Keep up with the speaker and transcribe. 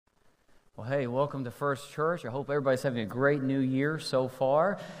Well, hey, welcome to First Church. I hope everybody's having a great new year so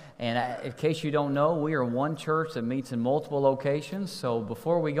far. And in case you don't know, we are one church that meets in multiple locations. So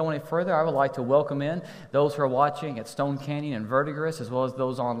before we go any further, I would like to welcome in those who are watching at Stone Canyon and Verdigris, as well as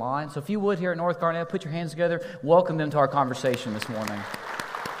those online. So if you would, here at North Garnett, put your hands together. Welcome them to our conversation this morning.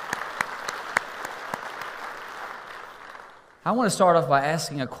 I want to start off by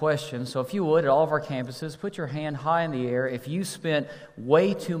asking a question. So if you would, at all of our campuses, put your hand high in the air if you spent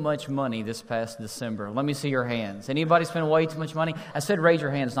way too much money this past December. Let me see your hands. Anybody spend way too much money? I said raise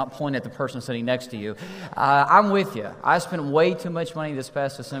your hands, not point at the person sitting next to you. I'm with you. I spent way too much money this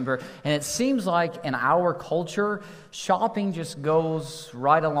past December, and it seems like in our culture, shopping just goes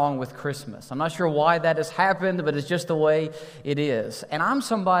right along with Christmas. I'm not sure why that has happened, but it's just the way it is. And I'm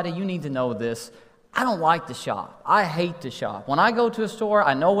somebody, you need to know this, I don't like to shop. I hate to shop. When I go to a store,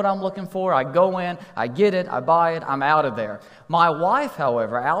 I know what I'm looking for. I go in, I get it, I buy it, I'm out of there. My wife,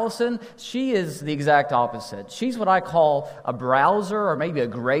 however, Allison, she is the exact opposite. She's what I call a browser or maybe a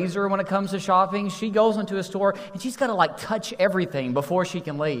grazer when it comes to shopping. She goes into a store and she's got to touch everything before she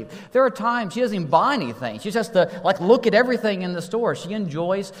can leave. There are times she doesn't even buy anything. She just has to look at everything in the store. She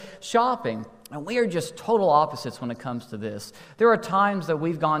enjoys shopping. And we are just total opposites when it comes to this. There are times that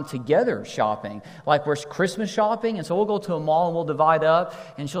we've gone together shopping, like we're Christmas shopping, and so we'll go to a mall and we'll divide up,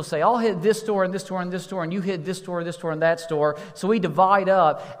 and she'll say, I'll hit this store and this store and this store, and you hit this store and that store. So we divide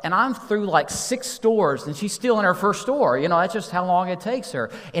up, and I'm through 6 stores, and she's still in her first store. That's just how long it takes her.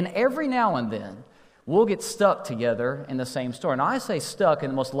 And every now and then, we'll get stuck together in the same store. And I say stuck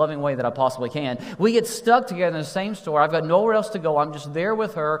in the most loving way that I possibly can. We get stuck together in the same store. I've got nowhere else to go. I'm just there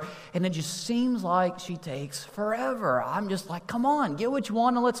with her. And it just seems like she takes forever. I'm just like, come on, get what you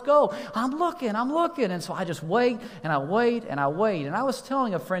want and let's go. I'm looking. And so I just wait and I wait and I wait. And I was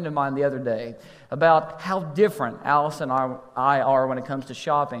telling a friend of mine the other day about how different Alice and I are when it comes to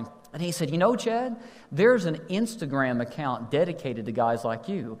shopping. And he said, Chad, there's an Instagram account dedicated to guys like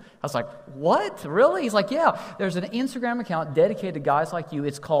you. I was like, what? Really? He's like, yeah, there's an Instagram account dedicated to guys like you.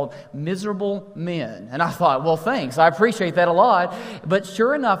 It's called Miserable Men. And I thought, well, thanks. I appreciate that a lot. But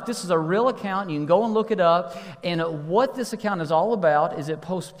sure enough, this is a real account. You can go and look it up. And what this account is all about is it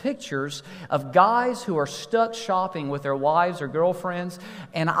posts pictures of guys who are stuck shopping with their wives or girlfriends.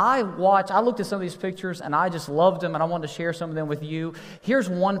 And I looked at some of these pictures and I just loved them and I wanted to share some of them with you. Here's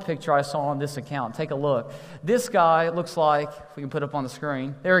one picture I saw on this account. Take a look. This guy looks like, if we can put up on the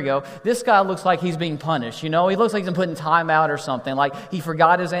screen, there we go. This guy looks like he's being punished. He looks like he's been putting time out or something. Like he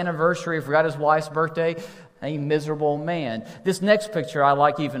forgot his anniversary, forgot his wife's birthday. A miserable man. This next picture I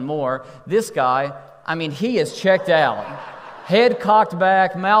like even more. This guy, he is checked out. Head cocked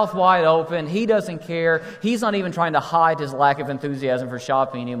back, mouth wide open. He doesn't care. He's not even trying to hide his lack of enthusiasm for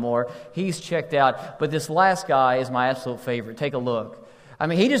shopping anymore. He's checked out. But this last guy is my absolute favorite. Take a look.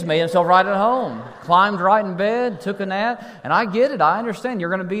 He just made himself right at home, climbed right in bed, took a nap, and I get it. I understand.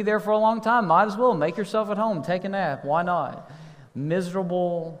 You're going to be there for a long time. Might as well make yourself at home, take a nap. Why not?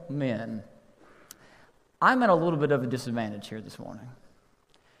 Miserable men. I'm at a little bit of a disadvantage here this morning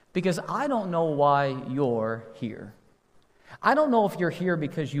because I don't know why you're here. I don't know if you're here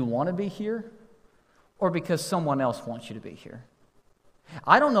because you want to be here or because someone else wants you to be here.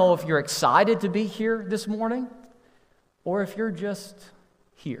 I don't know if you're excited to be here this morning or if you're just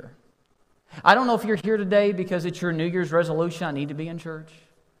here. I don't know if you're here today because it's your New Year's resolution, I need to be in church.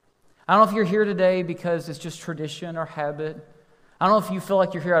 I don't know if you're here today because it's just tradition or habit. I don't know if you feel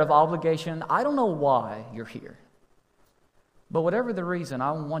like you're here out of obligation. I don't know why you're here. But whatever the reason,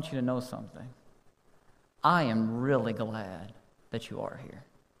 I want you to know something. I am really glad that you are here.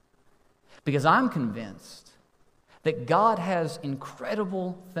 Because I'm convinced that God has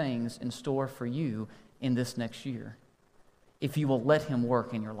incredible things in store for you in this next year, if you will let Him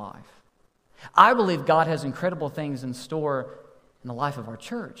work in your life. I believe God has incredible things in store in the life of our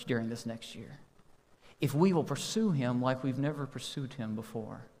church during this next year, if we will pursue Him like we've never pursued Him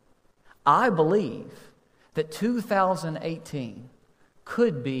before. I believe that 2018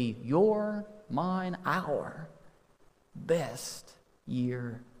 could be your, mine, our best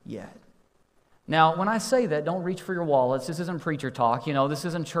year yet. Now, when I say that, don't reach for your wallets. This isn't preacher talk. This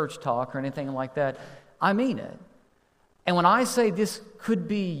isn't church talk or anything like that. I mean it. And when I say this could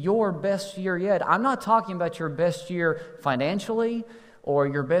be your best year yet, I'm not talking about your best year financially or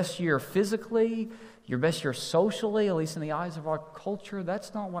your best year physically, your best year socially, at least in the eyes of our culture.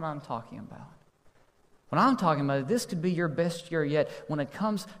 That's not what I'm talking about. What I'm talking about is this could be your best year yet when it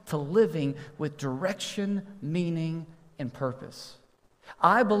comes to living with direction, meaning, and purpose.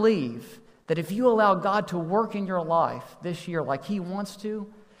 I believe that if you allow God to work in your life this year like He wants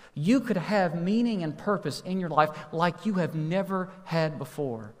to, you could have meaning and purpose in your life like you have never had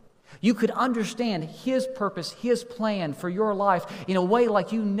before. You could understand His purpose, His plan for your life in a way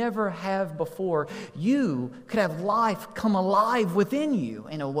like you never have before. You could have life come alive within you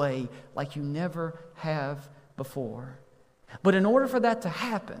in a way like you never have before. But in order for that to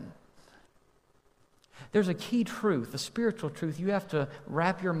happen, there's a key truth, a spiritual truth you have to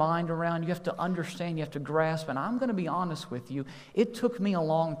wrap your mind around, you have to understand, you have to grasp. And I'm going to be honest with you, it took me a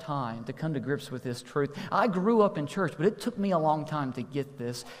long time to come to grips with this truth. I grew up in church, but it took me a long time to get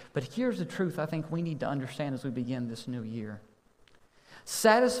this. But here's the truth I think we need to understand as we begin this new year.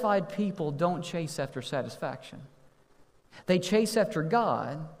 Satisfied people don't chase after satisfaction. They chase after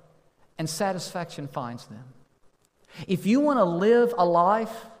God, and satisfaction finds them. If you want to live a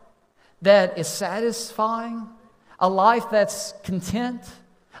life that is satisfying, a life that's content,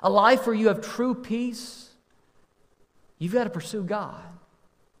 a life where you have true peace, you've got to pursue God.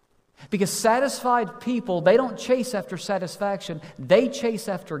 Because satisfied people, they don't chase after satisfaction, they chase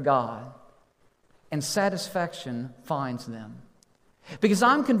after God. And satisfaction finds them. Because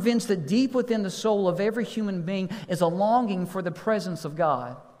I'm convinced that deep within the soul of every human being is a longing for the presence of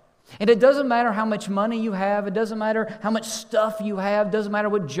God. And it doesn't matter how much money you have, it doesn't matter how much stuff you have, it doesn't matter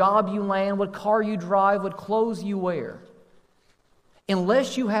what job you land, what car you drive, what clothes you wear.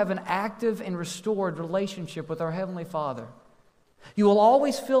 Unless you have an active and restored relationship with our Heavenly Father, you will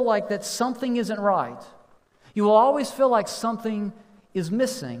always feel like that something isn't right. You will always feel like something is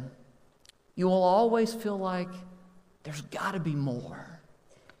missing. You will always feel like there's got to be more.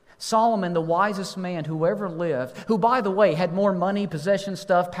 Solomon, the wisest man who ever lived, who, by the way, had more money, possession,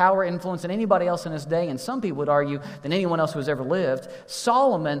 stuff, power, influence than anybody else in his day, and some people would argue than anyone else who has ever lived,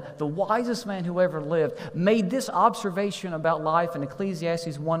 Solomon, the wisest man who ever lived, made this observation about life in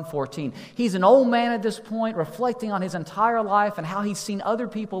Ecclesiastes 1:14. He's an old man at this point, reflecting on his entire life and how he's seen other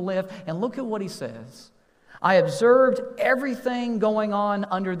people live, and look at what he says. I observed everything going on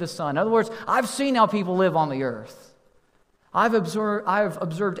under the sun. In other words, I've seen how people live on the earth. I've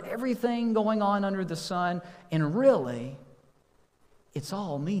observed everything going on under the sun, and really, it's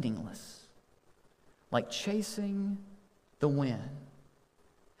all meaningless. Like chasing the wind.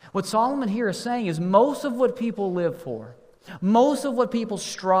 What Solomon here is saying is most of what people live for, most of what people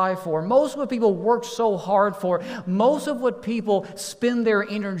strive for, most of what people work so hard for, most of what people spend their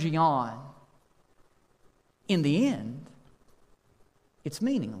energy on, in the end, it's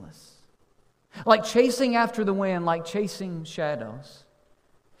meaningless. Like chasing after the wind, like chasing shadows.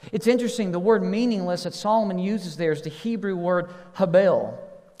 It's interesting, the word meaningless that Solomon uses there is the Hebrew word habel.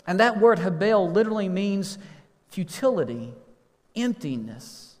 And that word habel literally means futility,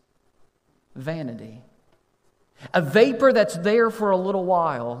 emptiness, vanity. A vapor that's there for a little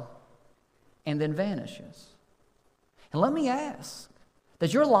while and then vanishes. And let me ask,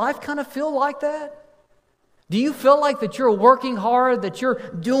 does your life kind of feel like that? Do you feel like that you're working hard, that you're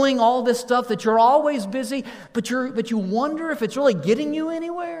doing all this stuff, that you're always busy, but you wonder if it's really getting you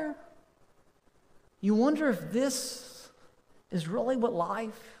anywhere? You wonder if this is really what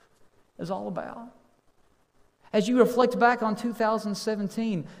life is all about? As you reflect back on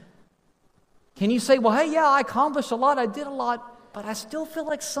 2017, can you say, well, hey, yeah, I accomplished a lot, I did a lot, but I still feel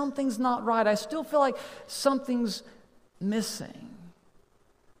like something's not right. I still feel like something's missing.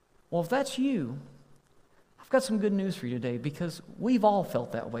 Well, if that's you, I've got some good news for you today, because we've all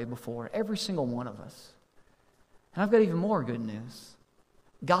felt that way before, every single one of us. And I've got even more good news.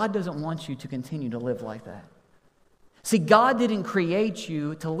 God doesn't want you to continue to live like that. See, God didn't create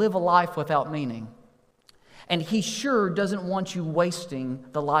you to live a life without meaning. And He sure doesn't want you wasting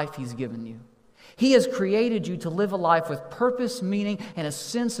the life He's given you. He has created you to live a life with purpose, meaning, and a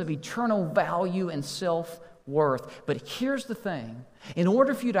sense of eternal value and self-worth. But here's the thing. In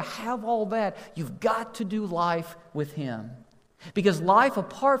order for you to have all that, you've got to do life with Him. Because life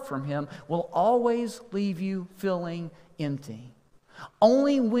apart from Him will always leave you feeling empty.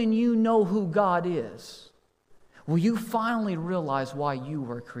 Only when you know who God is will you finally realize why you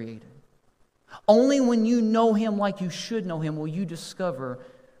were created. Only when you know Him like you should know Him will you discover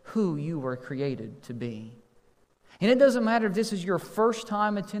who you were created to be. And it doesn't matter if this is your first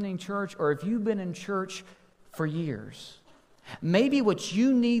time attending church or if you've been in church for years. Maybe what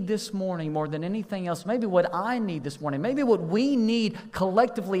you need this morning more than anything else, maybe what I need this morning, maybe what we need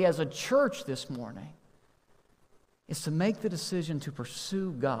collectively as a church this morning is to make the decision to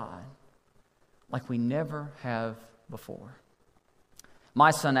pursue God like we never have before.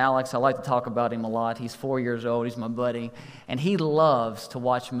 My son Alex, I like to talk about him a lot. He's 4 years old. He's my buddy. And he loves to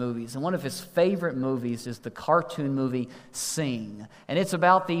watch movies. And one of his favorite movies is the cartoon movie Sing. And it's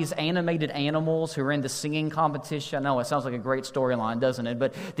about these animated animals who are in the singing competition. I know it sounds like a great storyline, doesn't it?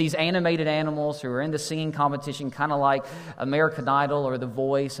 But these animated animals who are in the singing competition, kind of like American Idol or The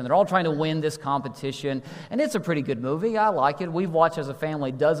Voice. And they're all trying to win this competition. And it's a pretty good movie. I like it. We've watched as a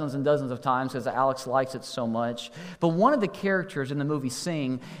family dozens and dozens of times because Alex likes it so much. But one of the characters in the movie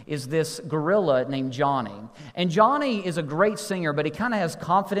Sing is this gorilla named Johnny. And Johnny is a great singer, but he kind of has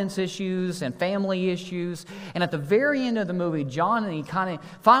confidence issues and family issues. And at the very end of the movie, Johnny kind of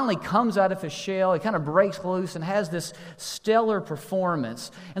finally comes out of his shell. He kind of breaks loose and has this stellar performance.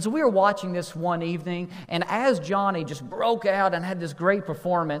 And so we were watching this one evening, and as Johnny just broke out and had this great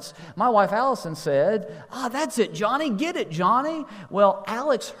performance, my wife Allison said, that's it, Johnny. Get it, Johnny. Well,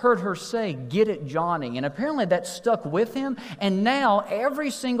 Alex heard her say, get it, Johnny. And apparently that stuck with him. And now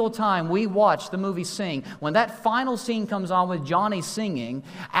every single time we watch the movie Sing, when that final scene comes on with Johnny singing,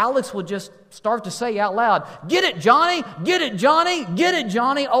 Alex will just start to say out loud, get it, Johnny, get it, Johnny, get it,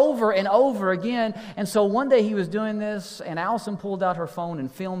 Johnny, over and over again. And so one day he was doing this, and Allison pulled out her phone and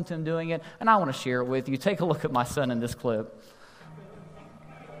filmed him doing it, and I want to share it with you. Take a look at my son in this clip.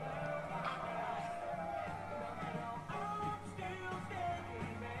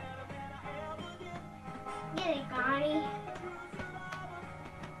 Get it, Johnny.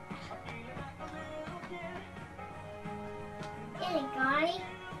 Get it, Connie.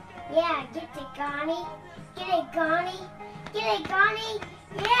 Yeah, get it, Connie. Get it, Connie. Get it, Connie.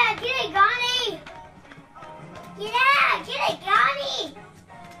 Yeah, get it, Connie. Yeah, get it, Connie.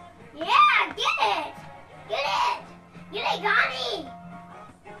 Yeah, get it. Get it. Get it, Connie.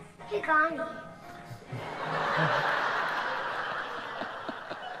 Get it, Connie.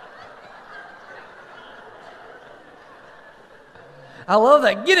 I love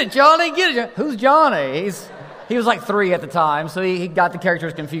that. Get it, Johnny. Get it. Who's Johnny? He was like 3 at the time, so he got the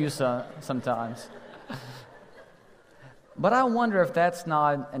characters confused sometimes. But I wonder if that's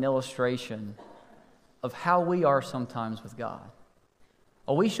not an illustration of how we are sometimes with God.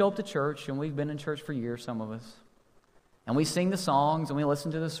 Oh, we show up to church, and we've been in church for years, some of us. And we sing the songs, and we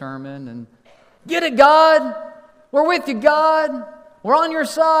listen to the sermon, and get it, God. We're with you, God. We're on your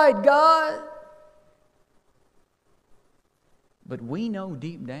side, God. But we know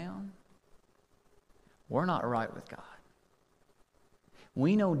deep down, we're not right with God.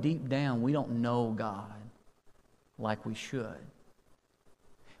 We know deep down we don't know God like we should.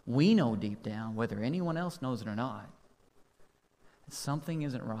 We know deep down, whether anyone else knows it or not, that something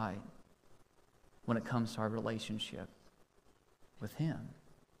isn't right when it comes to our relationship with Him.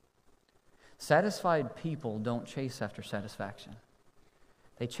 Satisfied people don't chase after satisfaction.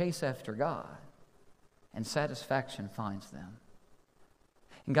 They chase after God, and satisfaction finds them.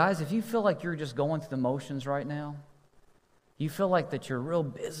 And guys, if you feel like you're just going through the motions right now, you feel like that you're real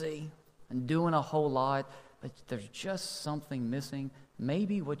busy and doing a whole lot, but there's just something missing,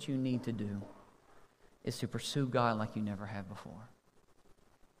 maybe what you need to do is to pursue God like you never have before.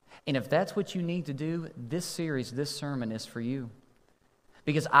 And if that's what you need to do, this series, this sermon is for you.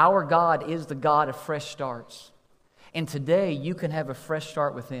 Because our God is the God of fresh starts. And today you can have a fresh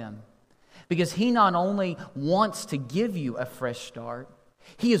start with Him. Because He not only wants to give you a fresh start,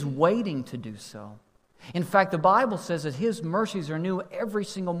 He is waiting to do so. In fact, the Bible says that His mercies are new every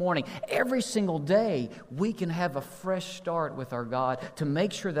single morning. Every single day, we can have a fresh start with our God to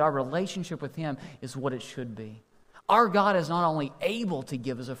make sure that our relationship with Him is what it should be. Our God is not only able to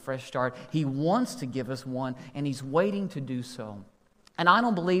give us a fresh start, He wants to give us one, and He's waiting to do so. And I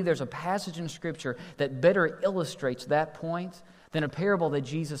don't believe there's a passage in Scripture that better illustrates that point than a parable that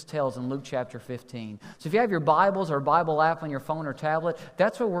Jesus tells in Luke chapter 15. So if you have your Bibles or a Bible app on your phone or tablet,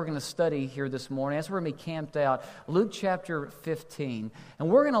 that's what we're going to study here this morning. That's where we're going to be camped out. Luke chapter 15. And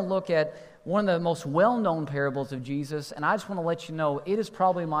we're going to look at one of the most well-known parables of Jesus, and I just want to let you know, it is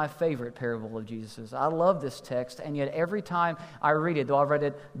probably my favorite parable of Jesus'. I love this text, and yet every time I read it, though I've read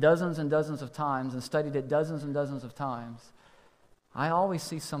it dozens and dozens of times and studied it dozens and dozens of times, I always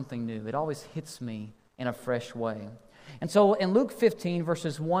see something new. It always hits me in a fresh way. And so in Luke 15,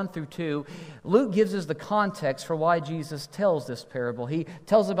 verses 1 through 2, Luke gives us the context for why Jesus tells this parable. He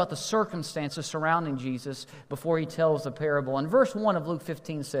tells about the circumstances surrounding Jesus before he tells the parable. And verse 1 of Luke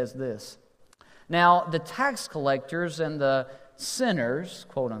 15 says this: Now the tax collectors and the sinners,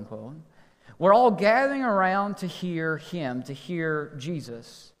 quote unquote, were all gathering around to hear him, to hear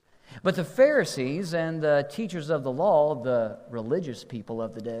Jesus. But the Pharisees and the teachers of the law, the religious people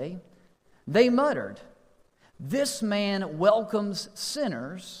of the day, they muttered, "This man welcomes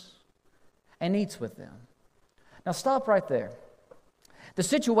sinners and eats with them." Now stop right there. The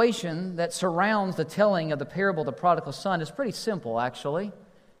situation that surrounds the telling of the parable of the prodigal son is pretty simple, actually.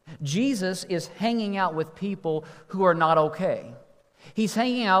 Jesus is hanging out with people who are not okay. He's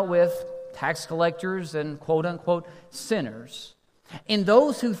hanging out with tax collectors and quote-unquote sinners. And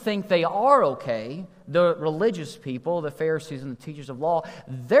those who think they are okay, the religious people, the Pharisees and the teachers of law,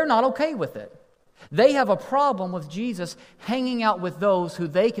 they're not okay with it. They have a problem with Jesus hanging out with those who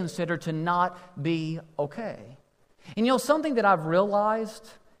they consider to not be okay. And you know, something that I've realized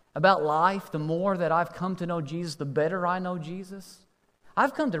about life, the more that I've come to know Jesus, the better I know Jesus,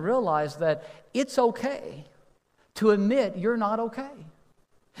 I've come to realize that it's okay to admit you're not okay.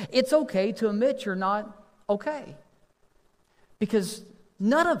 It's okay to admit you're not okay. Because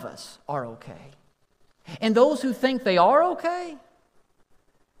none of us are okay. And those who think they are okay,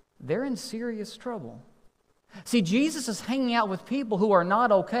 they're in serious trouble. See, Jesus is hanging out with people who are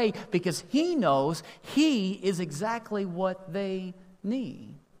not okay because He knows He is exactly what they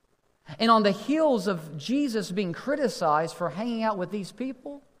need. And on the heels of Jesus being criticized for hanging out with these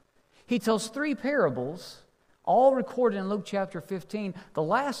people, He tells 3 parables, all recorded in Luke chapter 15, the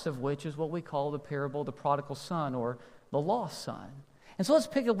last of which is what we call the parable of the prodigal son or the lost son. And so let's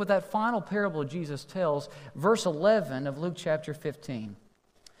pick up with that final parable Jesus tells, verse 11 of Luke chapter 15.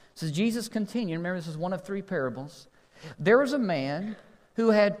 It says, Jesus continued, remember this is one of 3 parables. There was a man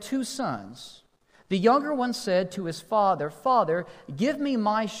who had 2 sons. The younger one said to his father, Father, give me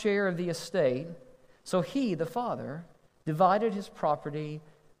my share of the estate. So he, the father, divided his property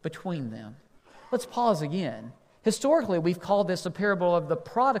between them. Let's pause again. Historically, we've called this a parable of the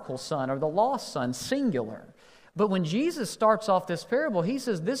prodigal son or the lost son, singular. But when Jesus starts off this parable, He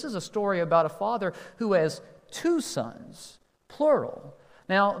says this is a story about a father who has 2 sons, plural.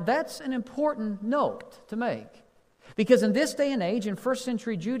 Now, that's an important note to make. Because in this day and age, in first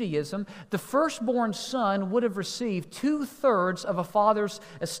century Judaism, the firstborn son would have received 2/3 of a father's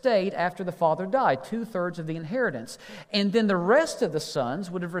estate after the father died, 2/3 of the inheritance. And then the rest of the sons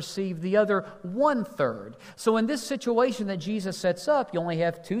would have received the other 1/3. So in this situation that Jesus sets up, you only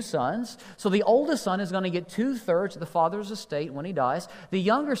have 2 sons. So the oldest son is going to get 2/3 of the father's estate when he dies. The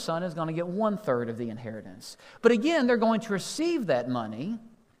younger son is going to get 1/3 of the inheritance. But again, they're going to receive that money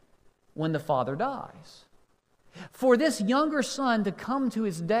when the father dies. For this younger son to come to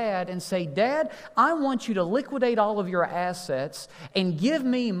his dad and say, Dad, I want you to liquidate all of your assets and give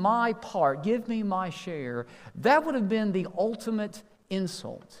me my part, give me my share, that would have been the ultimate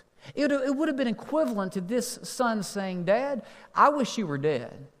insult. It would have been equivalent to this son saying, Dad, I wish you were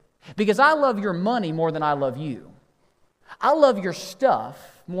dead because I love your money more than I love you. I love your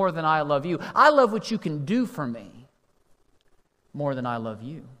stuff more than I love you. I love what you can do for me more than I love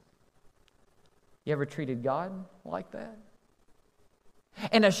you. You ever treated God like that?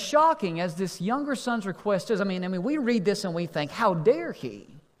 And as shocking as this younger son's request is, I mean, we read this and we think, how dare he?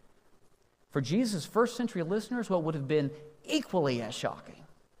 For Jesus' first century listeners, what would have been equally as shocking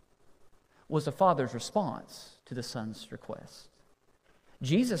was the father's response to the son's request.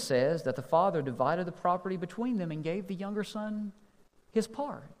 Jesus says that the father divided the property between them and gave the younger son his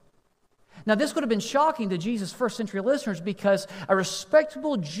part. Now, this would have been shocking to Jesus' first century listeners because a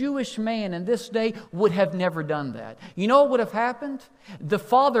respectable Jewish man in this day would have never done that. You know what would have happened? The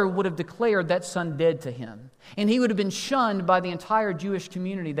father would have declared that son dead to him. And he would have been shunned by the entire Jewish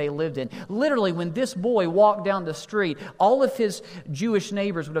community they lived in. Literally, when this boy walked down the street, all of his Jewish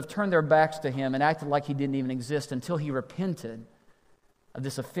neighbors would have turned their backs to him and acted like he didn't even exist until he repented of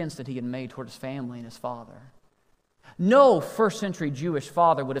this offense that he had made toward his family and his father. No first century Jewish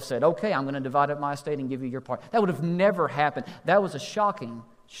father would have said, okay, I'm going to divide up my estate and give you your part. That would have never happened. That was a shocking,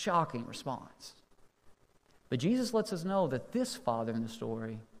 shocking response. But Jesus lets us know that this father in the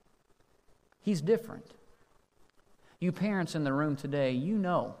story, he's different. You parents in the room today, you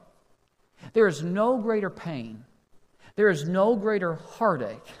know, there is no greater pain, there is no greater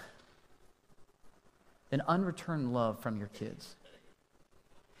heartache than unreturned love from your kids.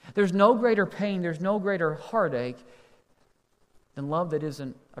 There's no greater pain, there's no greater heartache than love that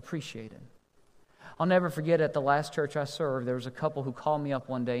isn't appreciated. I'll never forget at the last church I served, there was a couple who called me up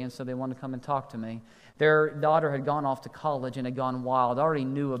one day and said they wanted to come and talk to me. Their daughter had gone off to college and had gone wild. I already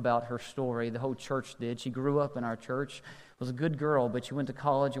knew about her story. The whole church did. She grew up in our church, was a good girl, but she went to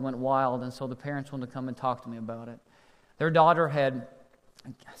college and went wild, and so the parents wanted to come and talk to me about it. Their daughter had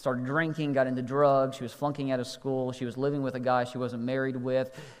started drinking, got into drugs. She was flunking out of school. She was living with a guy she wasn't married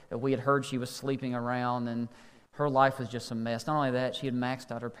with. We had heard she was sleeping around, and her life was just a mess. Not only that, she had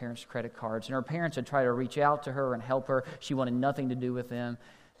maxed out her parents' credit cards, and her parents had tried to reach out to her and help her. She wanted nothing to do with them.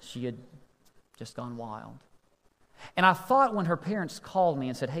 She had just gone wild. And I thought when her parents called me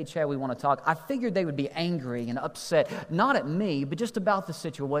and said, hey, Chad, we want to talk, I figured they would be angry and upset, not at me, but just about the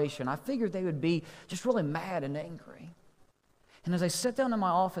situation. I figured they would be just really mad and angry. And as they sat down in my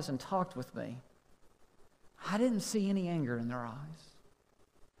office and talked with me, I didn't see any anger in their eyes.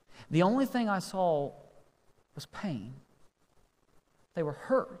 The only thing I saw was pain. They were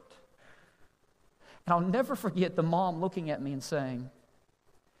hurt. And I'll never forget the mom looking at me and saying,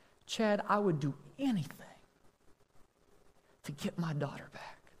 Chad, I would do anything to get my daughter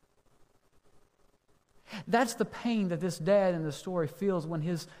back. That's the pain that this dad in the story feels when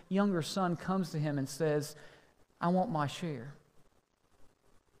his younger son comes to him and says, I want my share.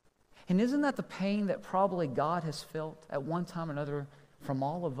 And isn't that the pain that probably God has felt at one time or another from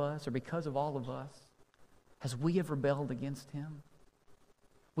all of us, or because of all of us, as we have rebelled against Him?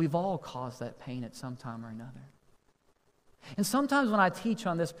 We've all caused that pain at some time or another. And sometimes when I teach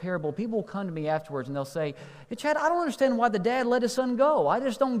on this parable, people will come to me afterwards and they'll say, hey, Chad, I don't understand why the dad let his son go. I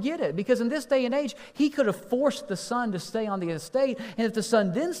just don't get it. Because in this day and age, he could have forced the son to stay on the estate. And if the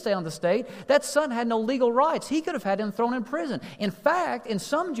son didn't stay on the estate, that son had no legal rights. He could have had him thrown in prison. In fact, in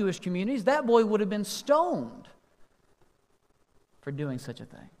some Jewish communities, that boy would have been stoned for doing such a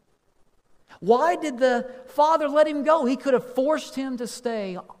thing. Why did the father let him go? He could have forced him to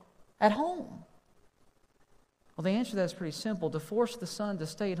stay at home. Well, the answer to that is pretty simple. To force the son to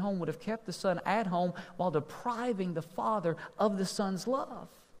stay at home would have kept the son at home while depriving the father of the son's love.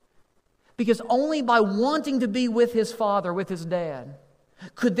 Because only by wanting to be with his father, with his dad,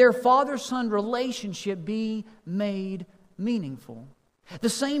 could their father-son relationship be made meaningful. The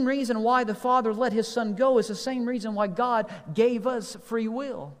same reason why the father let his son go is the same reason why God gave us free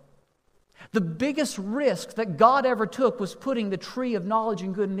will. The biggest risk that God ever took was putting the tree of knowledge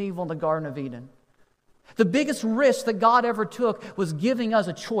and good and evil in the Garden of Eden. The biggest risk that God ever took was giving us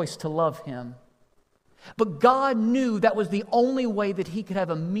a choice to love Him. But God knew that was the only way that He could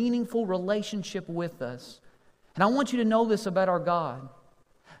have a meaningful relationship with us. And I want you to know this about our God.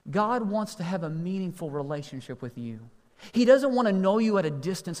 God wants to have a meaningful relationship with you. He doesn't want to know you at a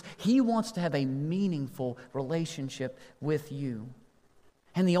distance. He wants to have a meaningful relationship with you.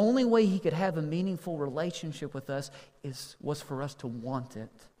 And the only way He could have a meaningful relationship with us was for us to want it.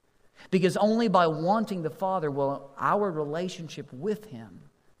 Because only by wanting the Father will our relationship with Him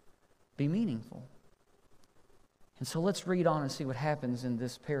be meaningful. And so let's read on and see what happens in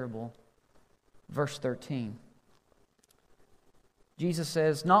this parable. Verse 13. Jesus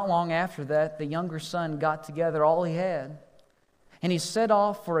says, not long after that, the younger son got together all he had, and he set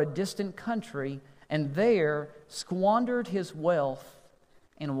off for a distant country, and there squandered his wealth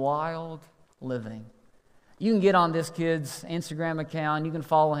in wild living. You can get on this kid's Instagram account. You can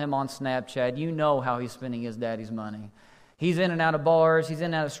follow him on Snapchat. You know how he's spending his daddy's money. He's in and out of bars. He's in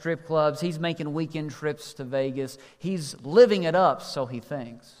and out of strip clubs. He's making weekend trips to Vegas. He's living it up, so he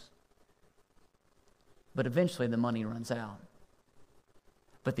thinks. But eventually the money runs out.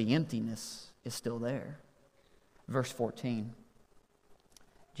 But the emptiness is still there. Verse 14.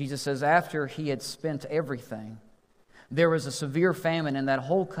 Jesus says, after he had spent everything, there was a severe famine in that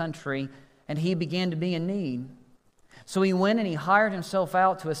whole country, and he began to be in need. So he went and he hired himself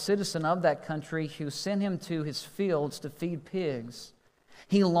out to a citizen of that country who sent him to his fields to feed pigs.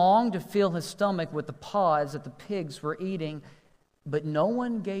 He longed to fill his stomach with the pods that the pigs were eating, but no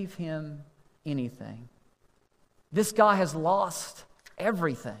one gave him anything. This guy has lost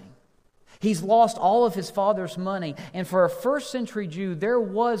everything. He's lost all of his father's money. And for a first century Jew, there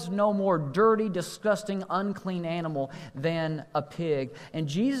was no more dirty, disgusting, unclean animal than a pig. And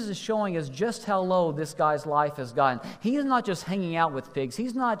Jesus is showing us just how low this guy's life has gotten. He is not just hanging out with pigs.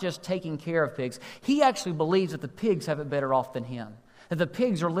 He's not just taking care of pigs. He actually believes that the pigs have it better off than him. That the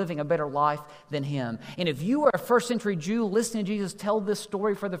pigs are living a better life than him. And if you were a first century Jew listening to Jesus tell this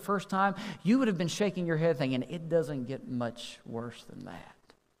story for the first time, you would have been shaking your head thinking, it doesn't get much worse than that.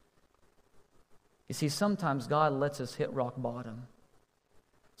 You see, sometimes God lets us hit rock bottom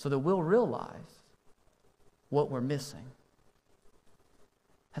so that we'll realize what we're missing.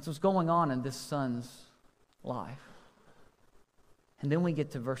 That's what's going on in this son's life. And then we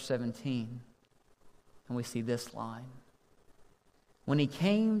get to verse 17, and we see this line. When he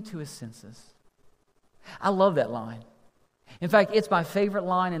came to his senses. I love that line. In fact, it's my favorite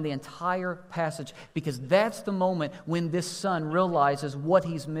line in the entire passage because that's the moment when this son realizes what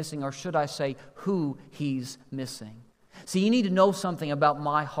he's missing, or should I say, who he's missing. See, you need to know something about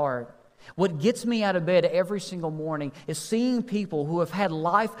my heart. What gets me out of bed every single morning is seeing people who have had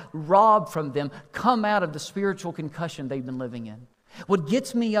life robbed from them come out of the spiritual concussion they've been living in. What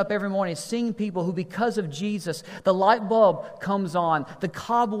gets me up every morning is seeing people who, because of Jesus, the light bulb comes on, the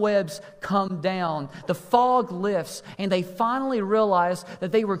cobwebs come down, the fog lifts, and they finally realize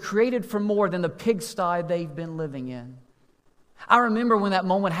that they were created for more than the pigsty they've been living in. I remember when that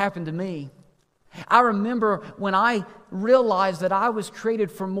moment happened to me. I remember when I realized that I was created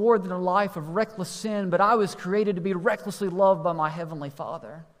for more than a life of reckless sin, but I was created to be recklessly loved by my Heavenly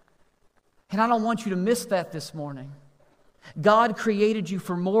Father. And I don't want you to miss that this morning. God created you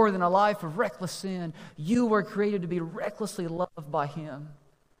for more than a life of reckless sin. You were created to be recklessly loved by Him.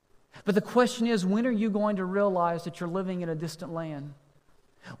 But the question is, when are you going to realize that you're living in a distant land?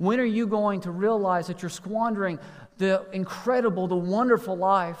 When are you going to realize that you're squandering the incredible, the wonderful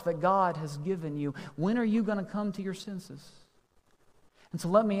life that God has given you? When are you going to come to your senses? And so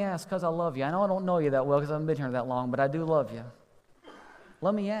let me ask, because I love you. I know I don't know you that well because I haven't been here that long, but I do love you.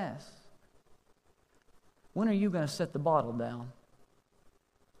 Let me ask, when are you going to set the bottle down?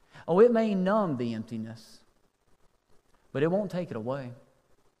 Oh, it may numb the emptiness, but it won't take it away.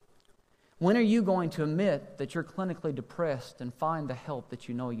 When are you going to admit that you're clinically depressed and find the help that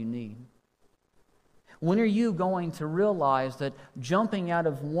you know you need? When are you going to realize that jumping out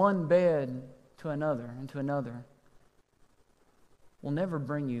of one bed to another and to another will never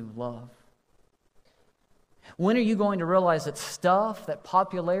bring you love? When are you going to realize that stuff, that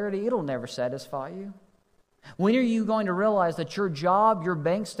popularity, it'll never satisfy you? When are you going to realize that your job, your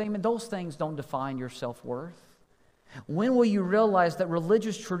bank statement, those things don't define your self-worth? When will you realize that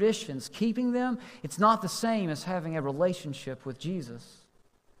religious traditions, keeping them, it's not the same as having a relationship with Jesus?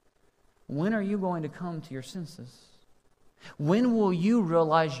 When are you going to come to your senses? When will you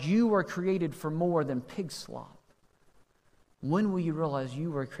realize you are created for more than pig slop? When will you realize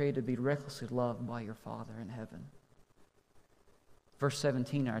you were created to be recklessly loved by your Father in heaven? Verse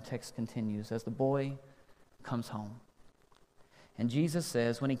 17, our text continues, as the boy comes home. And Jesus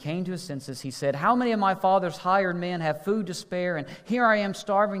says, when he came to his senses, he said, "How many of my father's hired men have food to spare, and here I am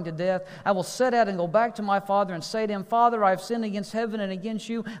starving to death? I will set out and go back to my father and say to him, Father, I have sinned against heaven and against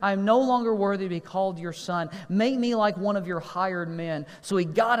you. I am no longer worthy to be called your son. Make me like one of your hired men." So he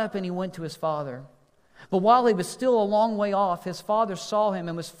got up and he went to his father. But while he was still a long way off, his father saw him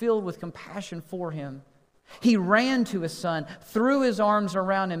and was filled with compassion for him. He ran to his son, threw his arms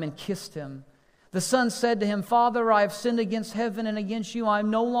around him, and kissed him. The son said to him, "Father, I have sinned against heaven and against you. I am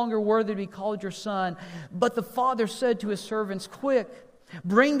no longer worthy to be called your son." But the father said to his servants, "Quick,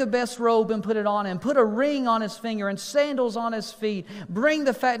 bring the best robe and put it on him. Put a ring on his finger and sandals on his feet. Bring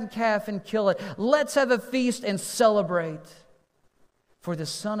the fattened calf and kill it. Let's have a feast and celebrate. For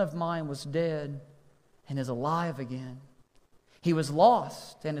this son of mine was dead and is alive again. He was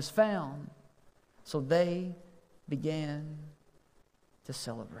lost and is found." So they began to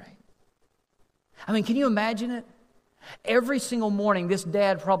celebrate. I mean, can you imagine it? Every single morning, this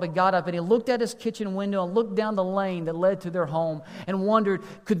dad probably got up and he looked at his kitchen window and looked down the lane that led to their home and wondered,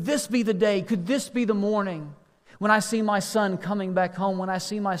 could this be the day, could this be the morning when I see my son coming back home, when I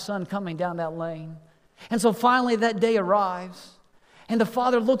see my son coming down that lane? And so finally that day arrives, and the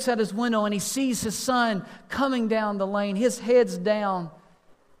father looks at his window and he sees his son coming down the lane, his head's down.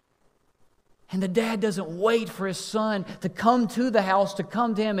 And the dad doesn't wait for his son to come to the house, to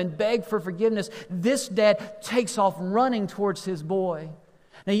come to him and beg for forgiveness. This dad takes off running towards his boy.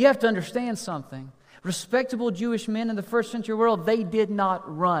 Now you have to understand something. Respectable Jewish men in the first century world, they did not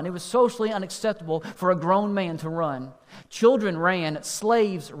run. It was socially unacceptable for a grown man to run. Children ran,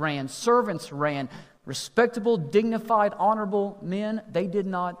 slaves ran, servants ran. Respectable, dignified, honorable men, they did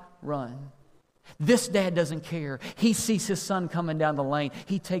not run. This dad doesn't care. He sees his son coming down the lane.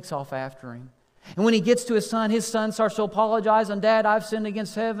 He takes off after him. And when he gets to his son starts to apologize. And "Dad, I've sinned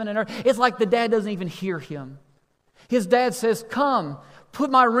against heaven and earth." It's like the dad doesn't even hear him. His dad says, "Come, put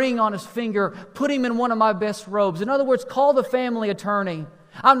my ring on his finger. Put him in one of my best robes." In other words, call the family attorney.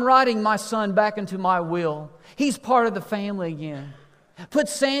 I'm writing my son back into my will. He's part of the family again. Put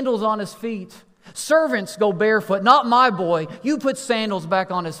sandals on his feet. Servants go barefoot. Not my boy. You put sandals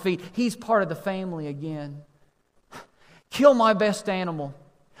back on his feet. He's part of the family again. Kill my best animal.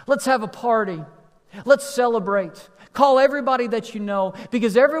 Let's have a party. Let's celebrate. Call everybody that you know,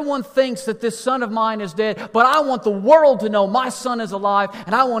 because everyone thinks that this son of mine is dead, but I want the world to know my son is alive,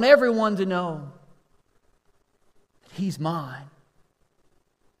 and I want everyone to know that he's mine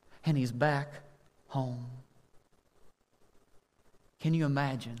and he's back home. Can you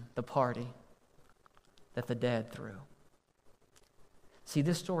imagine the party that the dad threw? See,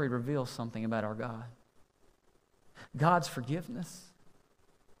 this story reveals something about our God. God's forgiveness,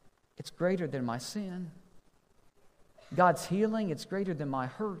 it's greater than my sin. God's healing, it's greater than my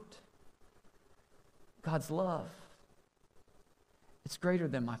hurt. God's love, It's greater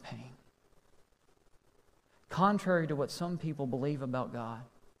than my pain. Contrary to what some people believe about God,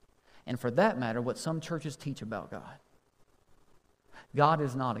 and for that matter, what some churches teach about God, God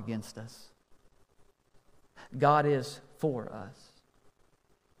is not against us. God is for us.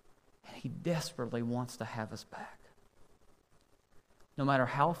 And He desperately wants to have us back. No matter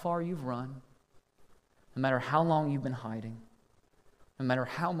how far you've run, no matter how long you've been hiding, no matter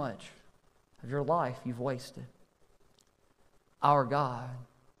how much of your life you've wasted, our God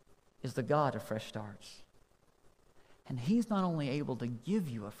is the God of fresh starts. And He's not only able to give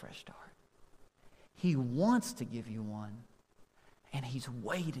you a fresh start, He wants to give you one, and He's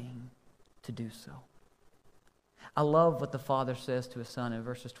waiting to do so. I love what the Father says to His Son in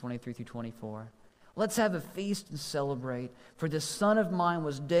verses 23 through 24. Let's have a feast and celebrate, for this son of mine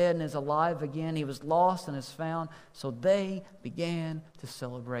was dead and is alive again. He was lost and is found. So they began to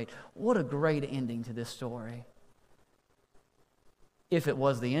celebrate. What a great ending to this story. If it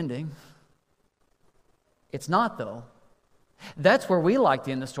was the ending. It's not, though. That's where we like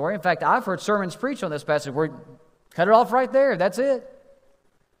to end the story. In fact, I've heard sermons preached on this passage where cut it off right there. That's it.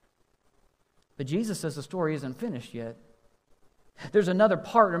 But Jesus says the story isn't finished yet. There's another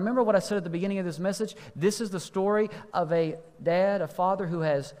part. Remember what I said at the beginning of this message? This is the story of a dad, a father who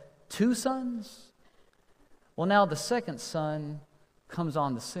has two sons. Well, now the second son comes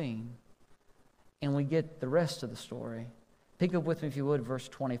on the scene, and we get the rest of the story. Pick up with me, if you would, verse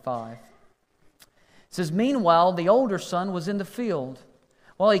 25. It says, meanwhile, the older son was in the field.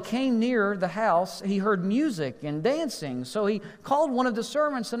 While he came near the house, he heard music and dancing. So he called one of the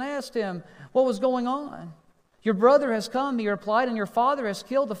servants and asked him what was going on. Your brother has come, he replied, and your father has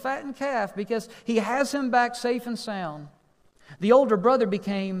killed the fattened calf because he has him back safe and sound. The older brother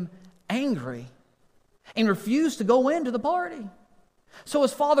became angry and refused to go into the party. So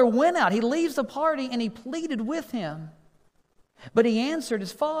his father went out. He leaves the party and he pleaded with him. But he answered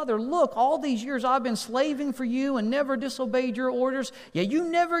his father, look, all these years I've been slaving for you and never disobeyed your orders. Yet you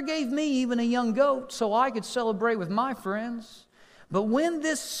never gave me even a young goat so I could celebrate with my friends. But when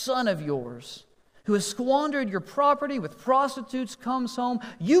this son of yours, who has squandered your property with prostitutes, comes home,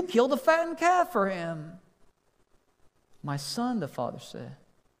 you kill the fattened calf for him. My son, the father said,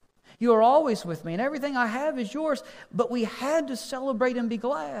 you are always with me and everything I have is yours. But we had to celebrate and be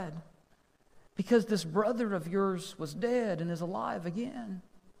glad, because this brother of yours was dead and is alive again.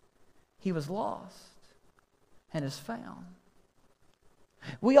 He was lost and is found.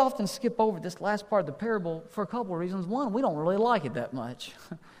 We often skip over this last part of the parable for a couple of reasons. One, we don't really like it that much.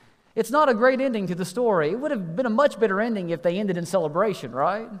 It's not a great ending to the story. It would have been a much better ending if they ended in celebration,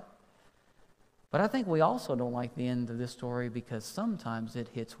 right? But I think we also don't like the end of this story because sometimes it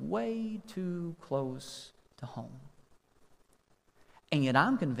hits way too close to home. And yet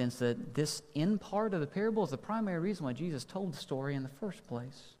I'm convinced that this end part of the parable is the primary reason why Jesus told the story in the first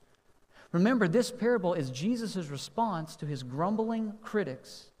place. Remember, this parable is Jesus' response to his grumbling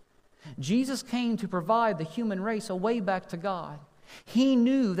critics. Jesus came to provide the human race a way back to God. He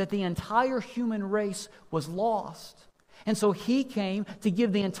knew that the entire human race was lost. And so he came to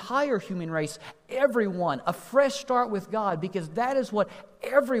give the entire human race, everyone, a fresh start with God, because that is what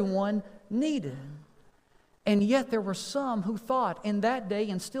everyone needed. And yet there were some who thought in that day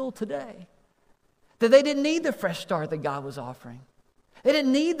and still today that they didn't need the fresh start that God was offering. They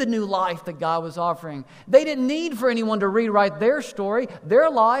didn't need the new life that God was offering. They didn't need for anyone to rewrite their story. Their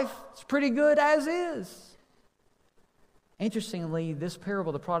life is pretty good as is. Interestingly, this parable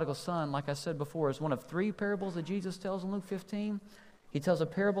of the prodigal son, like I said before, is one of three parables that Jesus tells in Luke 15. He tells a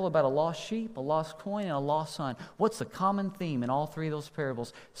parable about a lost sheep, a lost coin, and a lost son. What's the common theme in all three of those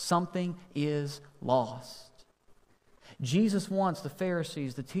parables? Something is lost. Jesus wants the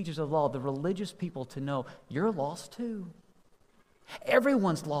Pharisees, the teachers of the law, the religious people to know, you're lost too.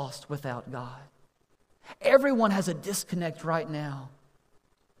 Everyone's lost without God. Everyone has a disconnect right now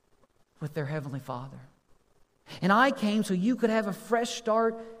with their Heavenly Father. And I came so you could have a fresh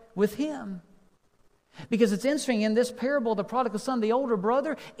start with Him. Because it's interesting, in this parable of the prodigal son, the older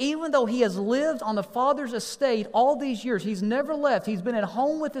brother, even though he has lived on the father's estate all these years, he's never left, he's been at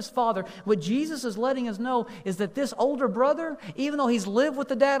home with his father, what Jesus is letting us know is that this older brother, even though he's lived with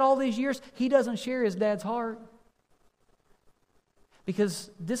the dad all these years, he doesn't share his dad's heart.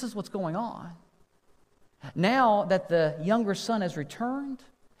 Because this is what's going on. Now that the younger son has returned,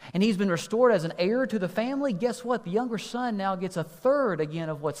 and he's been restored as an heir to the family, guess what? The younger son now gets a third again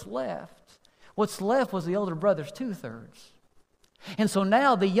of what's left. What's left was the older brother's 2/3. And so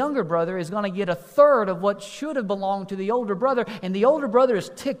now the younger brother is going to get a third of what should have belonged to the older brother, and the older brother is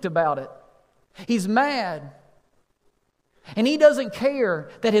ticked about it. He's mad. And he doesn't care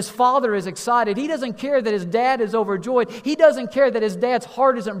that his father is excited. He doesn't care that his dad is overjoyed. He doesn't care that his dad's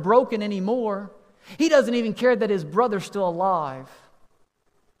heart isn't broken anymore. He doesn't even care that his brother's still alive.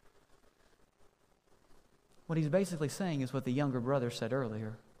 What he's basically saying is what the younger brother said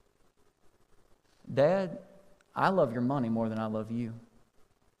earlier. Dad, I love your money more than I love you.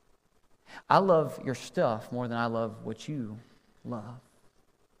 I love your stuff more than I love what you love.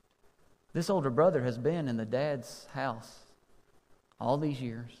 This older brother has been in the dad's house all these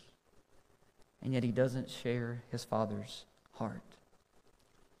years, and yet he doesn't share his father's heart.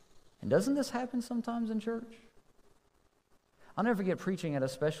 And doesn't this happen sometimes in church? I'll never forget preaching at a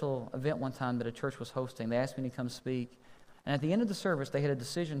special event one time that a church was hosting. They asked me to come speak, and at the end of the service, they had a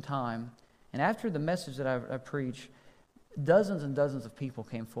decision time. And after the message that I preached, dozens and dozens of people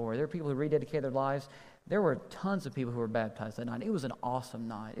came forward. There were people who rededicated their lives. There were tons of people who were baptized that night. It was an awesome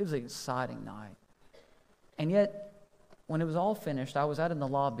night. It was an exciting night. And yet, when it was all finished, I was out in the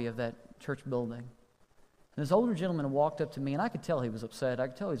lobby of that church building. And this older gentleman walked up to me, and I could tell he was upset. I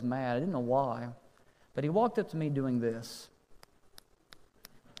could tell he was mad. I didn't know why. But he walked up to me doing this.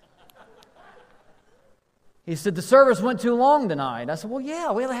 He said, the service went too long tonight. I said, well,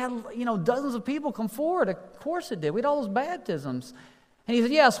 yeah, we had dozens of people come forward. Of course it did. We had all those baptisms. And he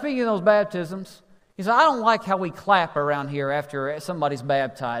said, yeah, speaking of those baptisms, he said, I don't like how we clap around here after somebody's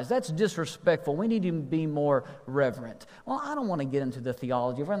baptized. That's disrespectful. We need to be more reverent. Well, I don't want to get into the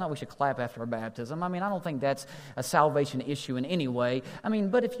theology of whether or not we should clap after our baptism. I mean, I don't think that's a salvation issue in any way. I mean,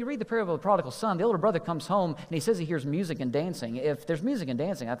 but if you read the parable of the prodigal son, the older brother comes home and he says he hears music and dancing. If there's music and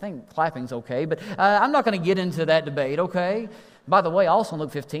dancing, I think clapping's okay. But I'm not going to get into that debate, okay? By the way, also in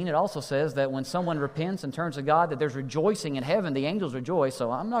Luke 15, it also says that when someone repents and turns to God, that there's rejoicing in heaven. The angels rejoice.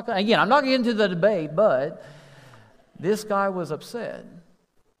 So I'm not going to get into the debate, but this guy was upset.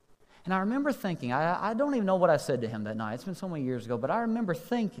 And I remember thinking, I don't even know what I said to him that night. It's been so many years ago, but I remember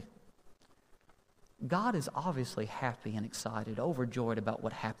thinking, God is obviously happy and excited, overjoyed about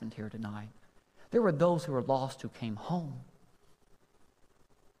what happened here tonight. There were those who were lost who came home.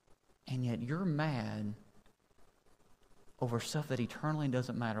 And yet you're mad over stuff that eternally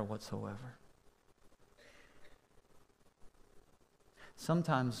doesn't matter whatsoever.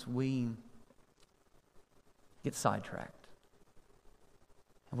 Sometimes we get sidetracked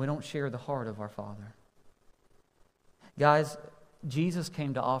and we don't share the heart of our Father. Guys, Jesus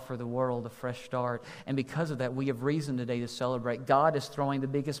came to offer the world a fresh start, and because of that, we have reason today to celebrate. God is throwing the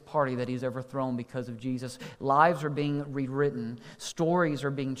biggest party that He's ever thrown because of Jesus. Lives are being rewritten. Stories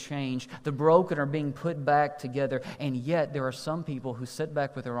are being changed. The broken are being put back together, and yet there are some people who sit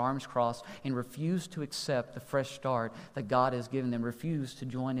back with their arms crossed and refuse to accept the fresh start that God has given them, refuse to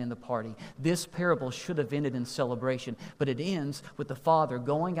join in the party. This parable should have ended in celebration, but it ends with the Father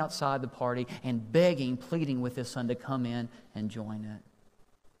going outside the party and begging, pleading with His Son to come in and join it.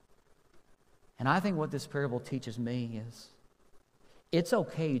 And I think what this parable teaches me is it's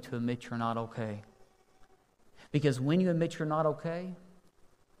okay to admit you're not okay. Because when you admit you're not okay,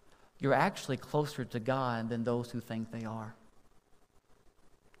 you're actually closer to God than those who think they are.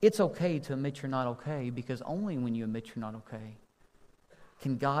 It's okay to admit you're not okay, because only when you admit you're not okay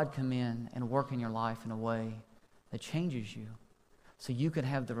can God come in and work in your life in a way that changes you so you can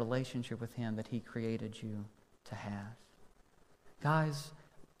have the relationship with Him that He created you to have. Guys,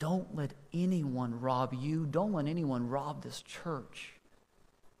 don't let anyone rob you. Don't let anyone rob this church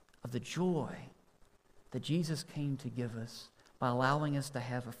of the joy that Jesus came to give us by allowing us to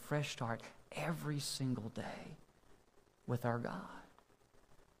have a fresh start every single day with our God.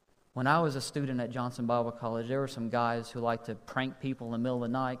 When I was a student at Johnson Bible College, there were some guys who liked to prank people in the middle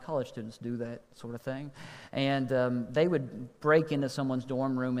of the night. College students do that sort of thing. And they would break into someone's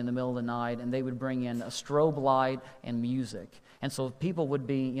dorm room in the middle of the night, and they would bring in a strobe light and music. And so people would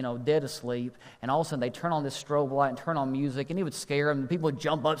be, dead asleep, and all of a sudden they'd turn on this strobe light and turn on music, and it would scare them. People would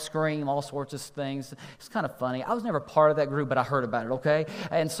jump up, scream, all sorts of things. It's kind of funny. I was never part of that group, but I heard about it, okay?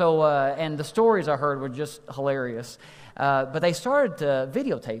 And so, and the stories I heard were just hilarious. But they started to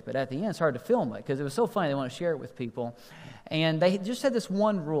videotape it at the end, started to film it, because it was so funny they wanted to share it with people. And they just had this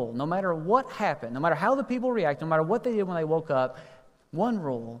one rule. No matter what happened, no matter how the people react, no matter what they did when they woke up, one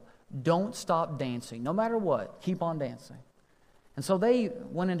rule: don't stop dancing. No matter what, keep on dancing. And so they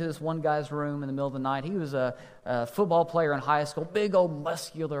went into this one guy's room in the middle of the night. He was a football player in high school, big old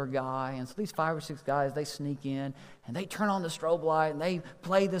muscular guy. And so these 5 or 6 guys, they sneak in, and they turn on the strobe light, and they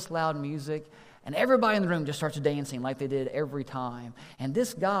play this loud music. And everybody in the room just starts dancing like they did every time. And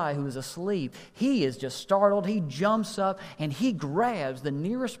this guy who is asleep, he is just startled. He jumps up and he grabs the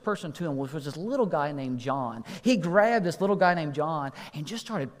nearest person to him, which was this little guy named John. He grabbed this little guy named John and just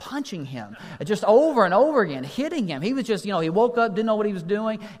started punching him just over and over again, hitting him. He was just, he woke up, didn't know what he was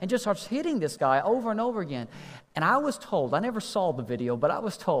doing, and just starts hitting this guy over and over again. And I was told, I never saw the video, but I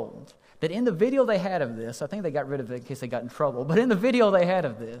was told that in the video they had of this, I think they got rid of it in case they got in trouble, but in the video they had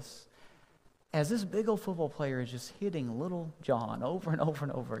of this, as this big old football player is just hitting little John over and over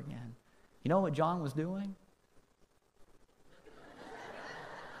and over again, you know what John was doing?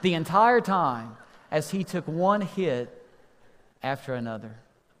 The entire time, as he took one hit after another.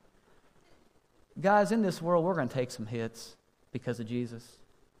 Guys, in this world, we're going to take some hits because of Jesus.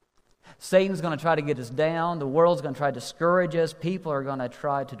 Satan's going to try to get us down. The world's going to try to discourage us. People are going to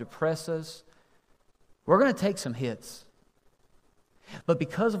try to depress us. We're going to take some hits. But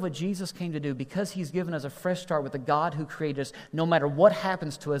because of what Jesus came to do, because He's given us a fresh start with the God who created us, no matter what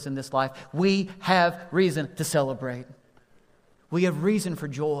happens to us in this life, we have reason to celebrate. We have reason for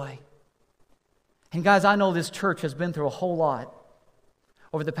joy. And guys, I know this church has been through a whole lot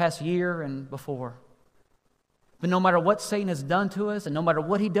over the past year and before. But no matter what Satan has done to us, and no matter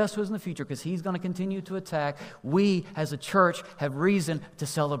what he does to us in the future, because he's going to continue to attack, we as a church have reason to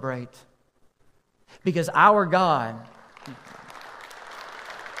celebrate. Because our God...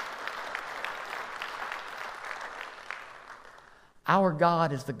 Our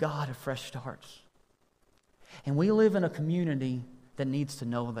God is the God of fresh starts. And we live in a community that needs to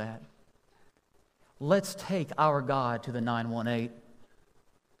know that. Let's take our God to the 918.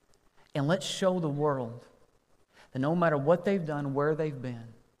 And let's show the world that no matter what they've done, where they've been,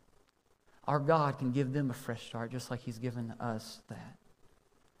 our God can give them a fresh start just like He's given us that.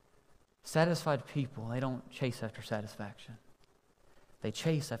 Satisfied people, they don't chase after satisfaction. They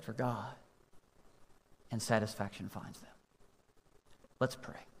chase after God, and satisfaction finds them. Let's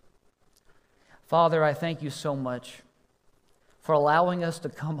pray. Father, I thank You so much for allowing us to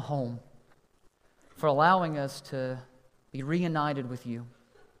come home, for allowing us to be reunited with You,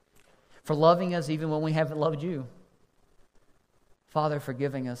 for loving us even when we haven't loved You. Father, for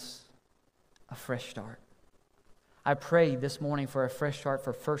giving us a fresh start. I pray this morning for a fresh start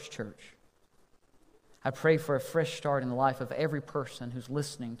for First Church. I pray for a fresh start in the life of every person who's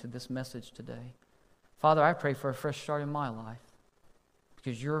listening to this message today. Father, I pray for a fresh start in my life,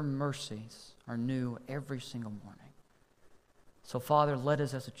 because Your mercies are new every single morning. So, Father, let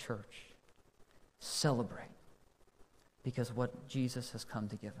us as a church celebrate because of what Jesus has come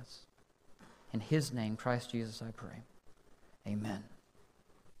to give us. In His name, Christ Jesus, I pray. Amen.